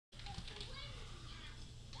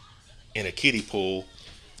in a kiddie pool.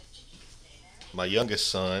 My youngest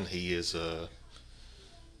son, he is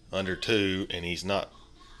under 2, and he's not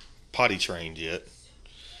potty trained yet,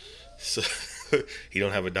 so he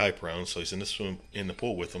don't have a diaper on. So he's in the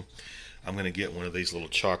pool with him. I'm gonna get one of these little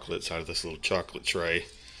chocolates out of this little chocolate tray.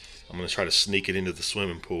 I'm gonna try to sneak it into the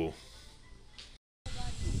swimming pool.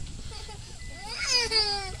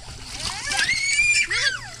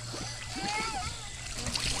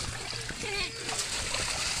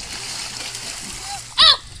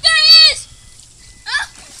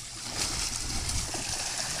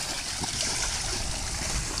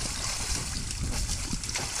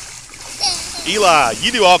 Eli,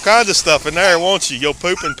 you do all kinds of stuff in there, won't you? You'll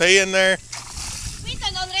poop and pee in there. We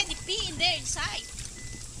can already pee in there inside.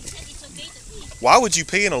 And it's okay to pee. Why would you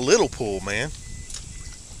pee in a little pool, man?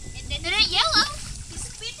 And then they're yellow. His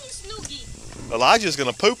spit is loogie. Elijah's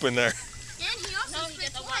gonna poop in there. And he also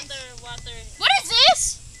spit the water. What is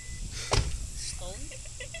this? Stone.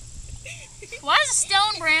 Why is the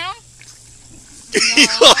stone brown?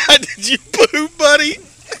 Eli, did you poop, buddy?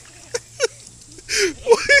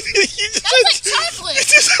 That's like chocolate. You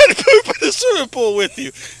just had to poop in the swimming pool with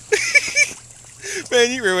you.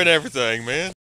 Man, you ruin everything, man.